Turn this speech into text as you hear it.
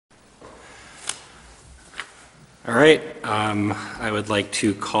All right, I would like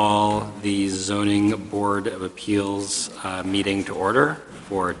to call the Zoning Board of Appeals meeting to order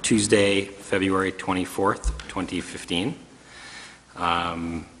for Tuesday, February 24th, 2015.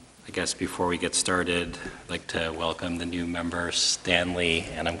 I guess before we get started, I'd like to welcome the new member, Stanley,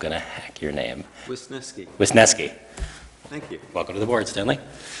 and I'm going to hack your name. Wisniewski. Wisniewski. Thank you. Welcome to the board, Stanley.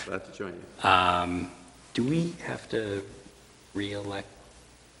 Glad to join you. Do we have to re-elect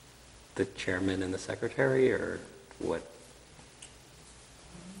the chairman and the secretary, or what?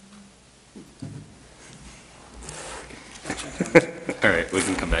 All right, we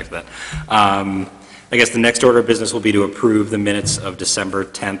can come back to that. I guess the next order of business will be to approve the minutes of December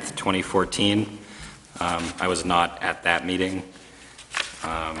 10th, 2014. I was not at that meeting,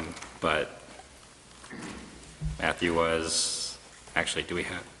 but Matthew was. Actually, do we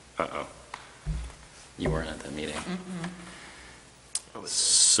have? Uh-oh. You weren't at that meeting. Mm-hmm.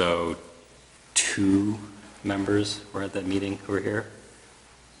 So 2 members were at that meeting who were here.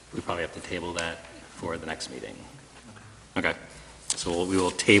 We probably have to table that for the next meeting. Okay. So we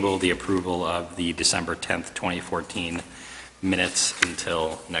will table the approval of the December 10th, 2014 minutes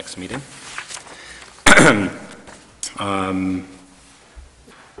until next meeting.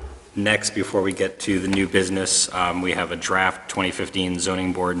 Next, before we get to the new business, we have a draft 2015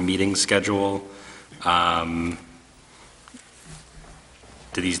 zoning board meeting schedule.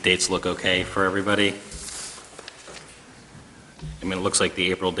 Do these dates look okay for everybody? I mean, it looks like the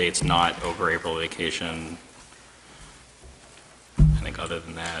April date's not over April vacation. I think other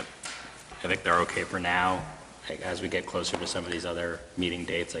than that, I think they're okay for now. As we get closer to some of these other meeting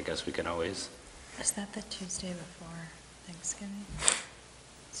dates, I guess we can always. Is that the Tuesday before Thanksgiving?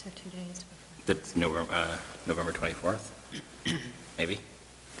 So 2 days before? That's November 24th? Maybe?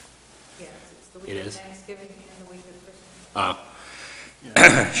 Yes, it's the week It of is? Thanksgiving and the week of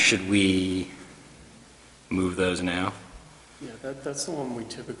Christmas. Should we move those now? Yeah, that's the one we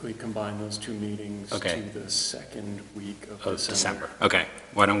typically combine those 2 meetings Okay. to the second week of December. Okay,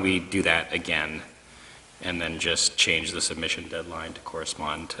 why don't we do that again, and then just change the submission deadline to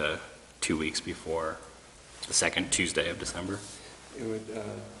correspond to 2 weeks before the second Tuesday of December? It would, the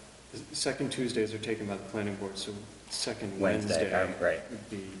second Tuesdays are taken by the planning board, so second Wednesday, Wednesday right. would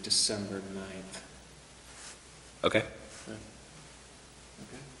be December 9th. Okay, Okay.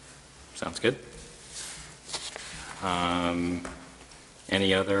 sounds good.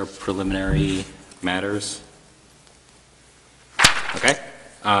 Any other preliminary matters? Okay,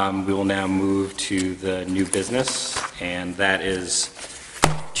 we will now move to the new business, and that is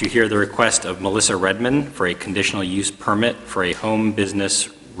to hear the request of Melissa Redman for a conditional use permit for a home business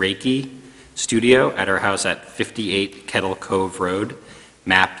Reiki studio at her house at 58 Kettle Cove Road,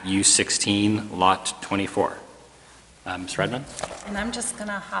 map U16, lot 24. Ms. Redman? And I'm just going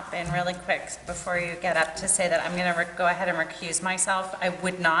to hop in really quick before you get up to say that I'm going to go ahead and recuse myself. I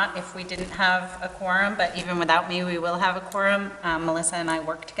would not if we didn't have a quorum, but even without me, we will have a quorum. Melissa and I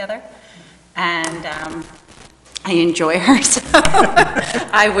work together, and I enjoy her, so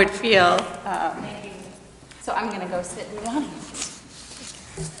I would feel, so I'm going to go sit in the audience.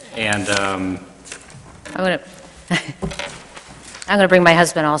 And I'm going to bring my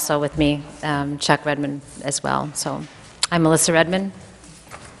husband also with me, Chuck Redman, as well. So I'm Melissa Redman.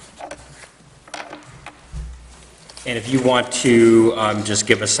 And if you want to just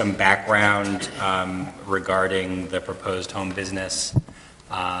give us some background regarding the proposed home business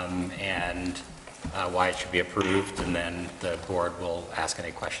and why it should be approved, and then the board will ask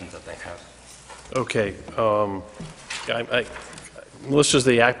any questions that they have. Okay. Melissa's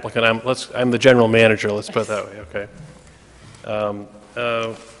the applicant. I'm the general manager. Let's put it that way. Okay.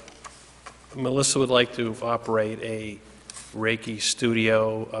 Melissa would like to operate a Reiki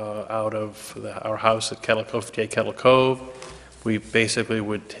studio out of our house at Kettle Cove, 58 Kettle Cove. We basically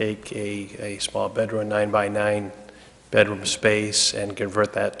would take a small bedroom, 9x9 bedroom space, and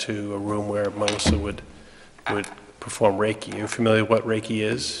convert that to a room where Melissa would perform Reiki. Are you familiar with what Reiki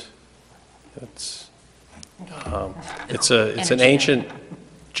is? It's an ancient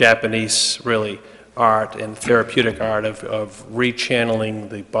Japanese, really, art and therapeutic art of rechanneling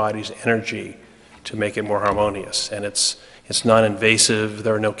the body's energy to make it more harmonious. And it's non-invasive.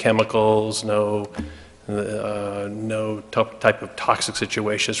 There are no chemicals, no type of toxic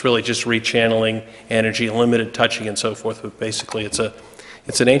situation. It's really just rechanneling energy, limited touching, and so forth. But basically, it's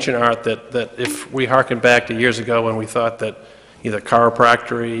an ancient art that if we harken back to years ago when we thought that either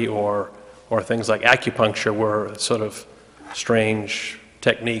chiropractic or things like acupuncture were sort of strange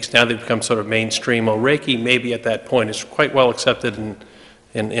techniques, now they've become sort of mainstream. Reiki, maybe at that point, is quite well accepted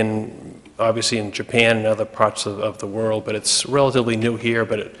in obviously in Japan and other parts of the world, but it's relatively new here,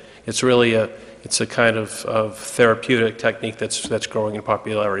 but it's really it's a kind of therapeutic technique that's growing in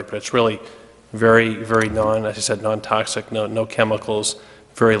popularity, but it's really very, very as I said, non-toxic, no chemicals,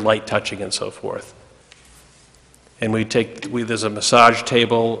 very light touching and so forth. And there's a massage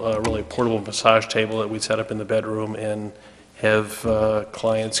table, a really portable massage table that we set up in the bedroom and have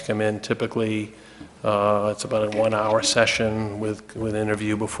clients come in. Typically, it's about a 1-hour session with an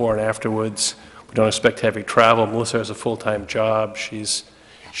interview before and afterwards. We don't expect heavy travel. Melissa has a full-time job.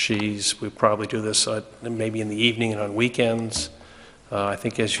 We probably do this maybe in the evening and on weekends. I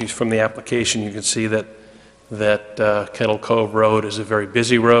think as from the application, you can see that Kettle Cove Road is a very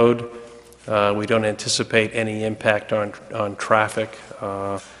busy road. We don't anticipate any impact on traffic.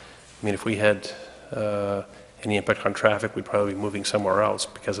 I mean, if we had any impact on traffic, we'd probably be moving somewhere else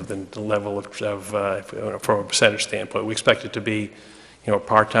because of the level of from a percentage standpoint. We expect it to be, a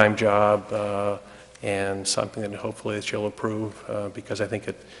part-time job and something that hopefully that you'll approve because I think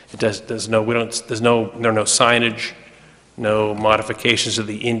there's no signage, no modifications of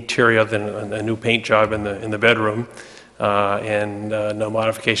the interior other than a new paint job in the bedroom, and no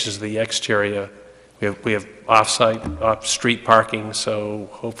modifications of the exterior. We have off-street parking, so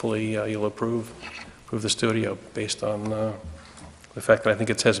hopefully you'll approve the studio based on the fact that I think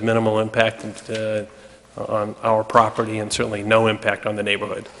it has minimal impact on our property and certainly no impact on the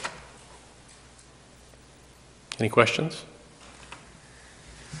neighborhood. Any questions?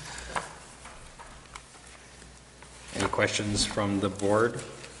 Any questions from the board?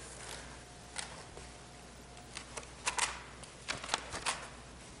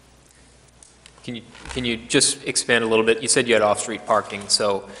 Can you just expand a little bit? You said you had off-street parking,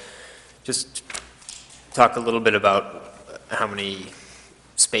 so just talk a little bit about how many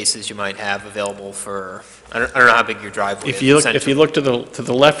spaces you might have available for, I don't know how big your driveway is. If you look to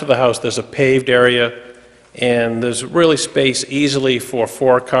the left of the house, there's a paved area, and there's really space easily for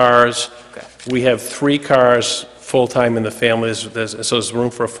 4 cars. Okay. We have 3 cars full-time in the family, so there's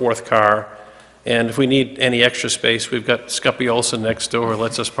room for a 4th car. And if we need any extra space, we've got Scuppy Olson next door, who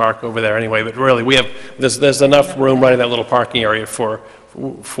lets us park over there anyway. But really, there's enough room right in that little parking area for a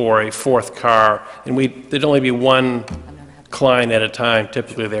 4th car. And there'd only be 1 client at a time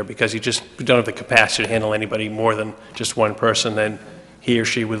typically there because we don't have the capacity to handle anybody more than just 1 person. Then he or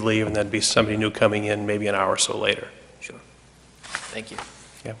she would leave, and there'd be somebody new coming in maybe an hour or so later. Sure. Thank you.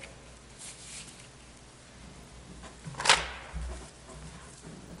 Yeah.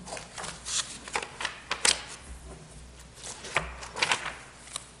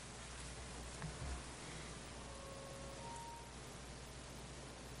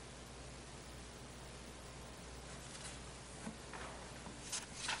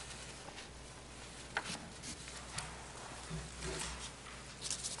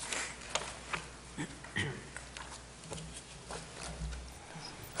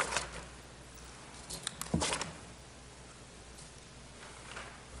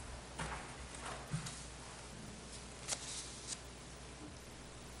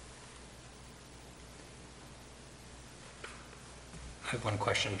 I have one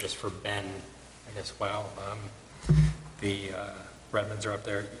question just for Ben, I guess, while the Redmonds are up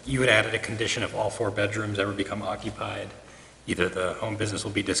there. You had added a condition if all 4 bedrooms ever become occupied, either the home business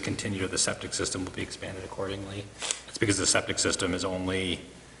will be discontinued or the septic system will be expanded accordingly. It's because the septic system is only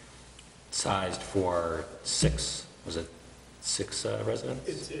sized for 6, was it 6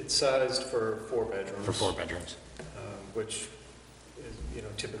 residents? It's sized for 4 bedrooms. For 4 bedrooms. Which is,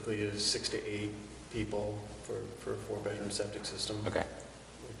 typically is 6 to 8 people for a 4-bedroom septic system. Okay.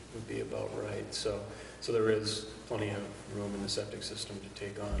 Would be about right. So there is plenty of room in the septic system to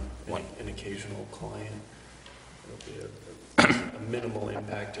take on an occasional client. It'll be a minimal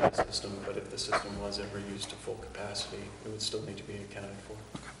impact to the system, but if the system was ever used to full capacity, it would still need to be accounted for.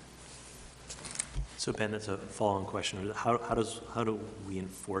 So Ben, that's a follow-on question. How do we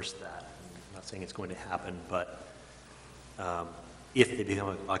enforce that? I'm not saying it's going to happen, but if they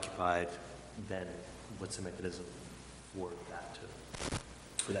become occupied, then what's the mechanism for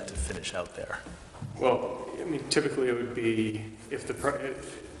that to finish out there? Well, I mean, typically it would be if the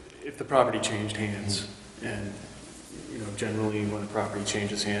property changed hands, and generally when a property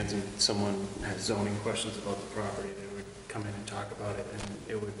changes hands and someone has zoning questions about the property, they would come in and talk about it, and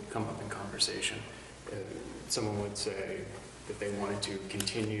it would come up in conversation. Someone would say that they wanted to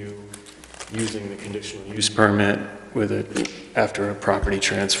continue using the conditional use permit with it after a property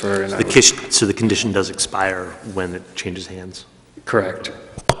transfer. And So the condition does expire when it changes hands? Correct.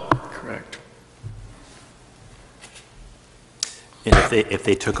 Correct. And if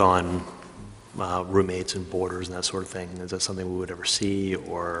they took on roommates and boarders and that sort of thing, is that something we would ever see,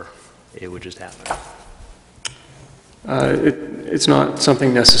 or? it would just happen? It's not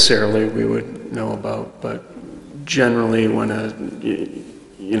something necessarily we would know about, but generally when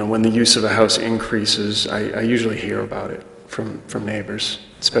when the use of a house increases, I usually hear about it from neighbors,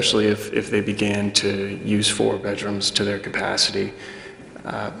 especially if they began to use 4 bedrooms to their capacity,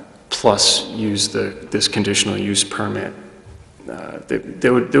 plus use this conditional use permit.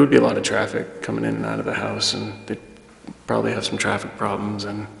 There would be a lot of traffic coming in and out of the house, and they'd probably have some traffic problems,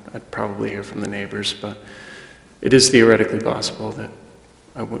 and I'd probably hear from the neighbors, but it is theoretically possible that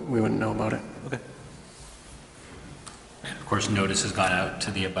we wouldn't know about it. Okay. And of course, notice has gone out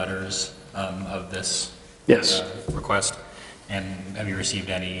to the abutters of this Yes. request. And have you received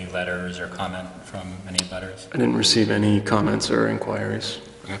any letters or comment from any abutters? I didn't receive any comments or inquiries.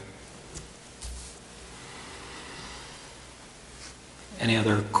 Okay. Any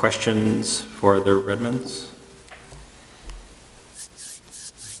other questions for the Redmonds?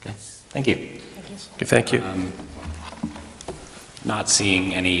 Okay, thank you. Okay, thank you. Not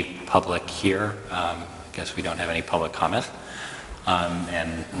seeing any public here. I guess we don't have any public comment.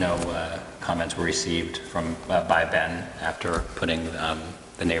 And no comments were received by Ben after putting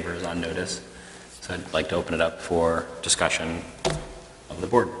the neighbors on notice. So I'd like to open it up for discussion of the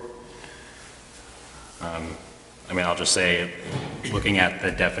board. I'll just say, looking at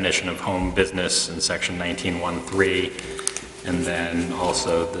the definition of home business in section 19.1.3, and then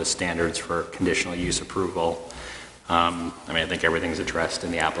also the standards for conditional use approval, I think everything's addressed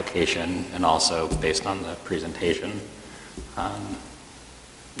in the application and also based on the presentation.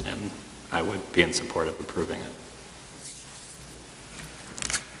 And I would be in support of approving it.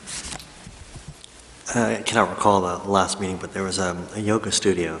 I cannot recall the last meeting, but there was a yoga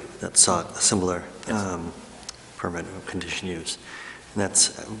studio that sought a similar permit of conditional use. And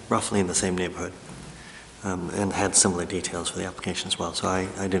that's roughly in the same neighborhood and had similar details for the application as well. So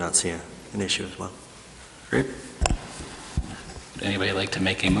I do not see an issue as well. Great. Would anybody like to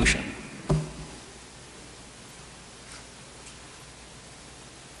make a motion?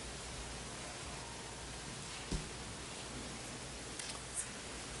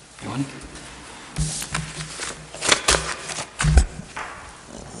 Anyone?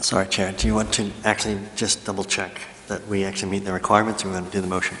 Sorry, Chair, do you want to actually just double check that we actually meet the requirements, or we want to do the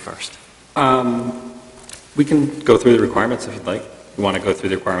motion first? We can go through the requirements if you'd like. You want to go through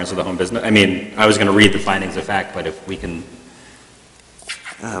the requirements of the home business? I was going to read the findings of fact, but if we can,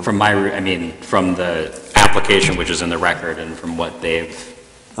 from the application, which is in the record, and from what they've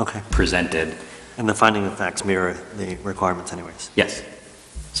presented. And the finding of facts mirror the requirements anyways? Yes.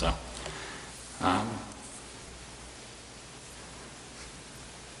 So,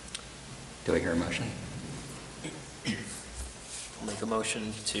 do I hear a motion? I'll make a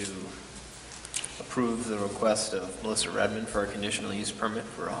motion to approve the request of Melissa Redmond for a conditional use permit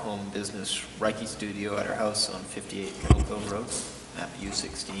for a home business Reiki studio at her house on 58 Kettle Cove Road, map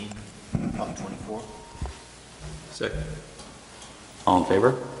U16, lot 24. Second. All in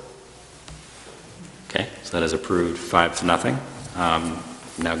favor? Okay, so that is approved 5-0.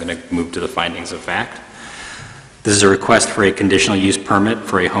 Now going to move to the findings of fact. This is a request for a conditional use permit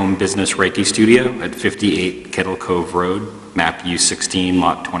for a home business Reiki studio at 58 Kettle Cove Road, map U16,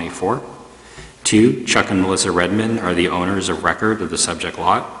 lot 24. 2, Chuck and Melissa Redmond are the owners of record of the subject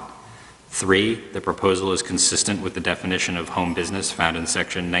lot. 3, the proposal is consistent with the definition of home business found in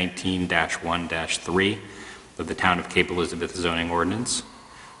section 19-1-3 of the Town of Cape Elizabeth zoning ordinance.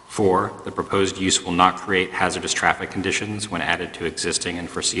 4, the proposed use will not create hazardous traffic conditions when added to existing and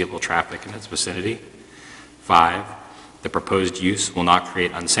foreseeable traffic in its vicinity. 5, the proposed use will not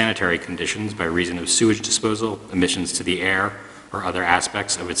create unsanitary conditions by reason of sewage disposal, emissions to the air, or other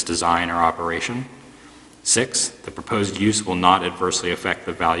aspects of its design or operation. 6, the proposed use will not adversely affect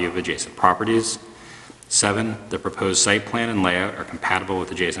the value of adjacent properties. 7, the proposed site plan and layout are compatible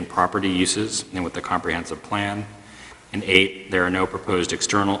with adjacent property uses and with the comprehensive plan. And 8, there are no proposed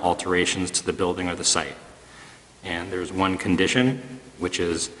external alterations to the building or the site. And there's one condition, which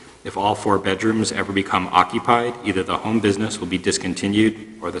is if all 4 bedrooms ever become occupied, either the home business will be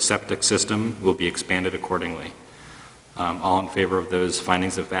discontinued or the septic system will be expanded accordingly. All in favor of those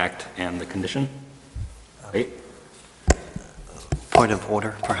findings of fact and the condition? Wait. Point of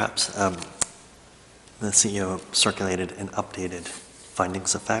order, perhaps. The CEO circulated and updated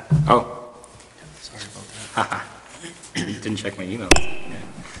findings of fact. Oh. Sorry about that. Didn't check my email.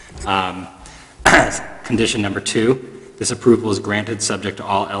 Condition number 2, this approval is granted subject to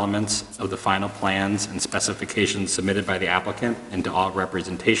all elements of the final plans and specifications submitted by the applicant and to all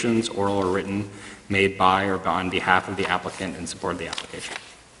representations, oral or written, made by or on behalf of the applicant in support of the application.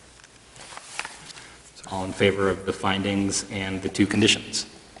 So all in favor of the findings and the 2 conditions?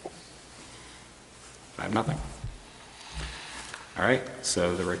 5-0. All right,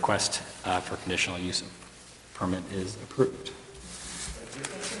 so the request for conditional use permit is approved.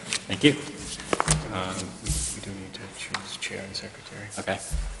 Thank you. We do need to choose chair and secretary. Okay,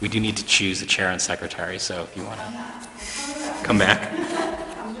 we do need to choose the chair and secretary, so if you want to come back.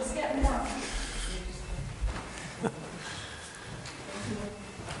 I'm just getting warm.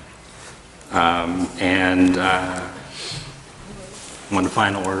 And one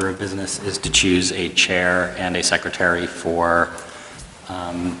final order of business is to choose a chair and a secretary for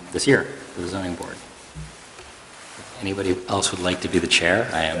this year, for the zoning board. If anybody else would like to be the chair,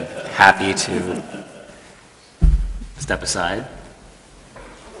 I am happy to step aside.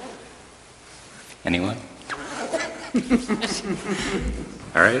 Anyone?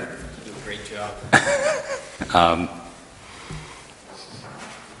 All right. Great job.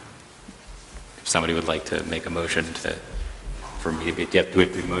 If somebody would like to make a motion for me to be, do we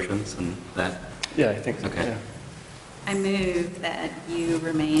have to do motions and that? Yeah, I think so, Okay. yeah. I move that you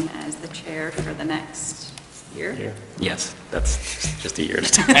remain as the chair for the next year, Here. Yes, that's just a year at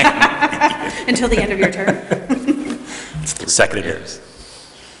a time. until the end of your term. It's 3 years.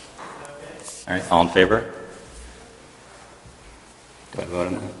 All right, all in favor? Do I vote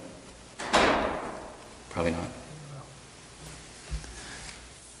on that? Probably not.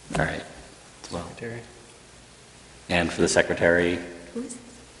 All right, well, Secretary. and for the secretary,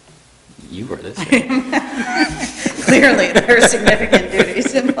 you were this year. Clearly, there are significant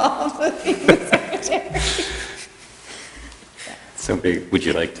duties involved with being the secretary. So would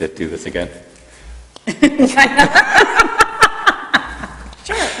you like to do this again?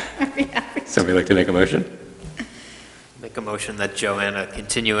 Sure, I'd be happy. Somebody like to make a motion? Make a motion that Joanna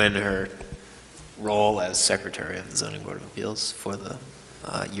continue in her role as Secretary of the Zoning Board of Appeals for the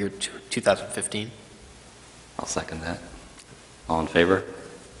year 2015. I'll second that. All in favor?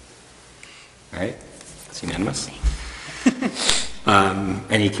 All right, it's unanimous.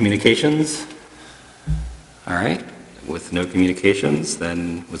 Any communications? All right, with no communications,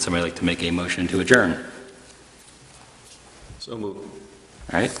 then would somebody like to make a motion to adjourn? So moved.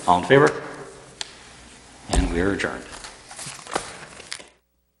 All right, all in favor? And we are adjourned.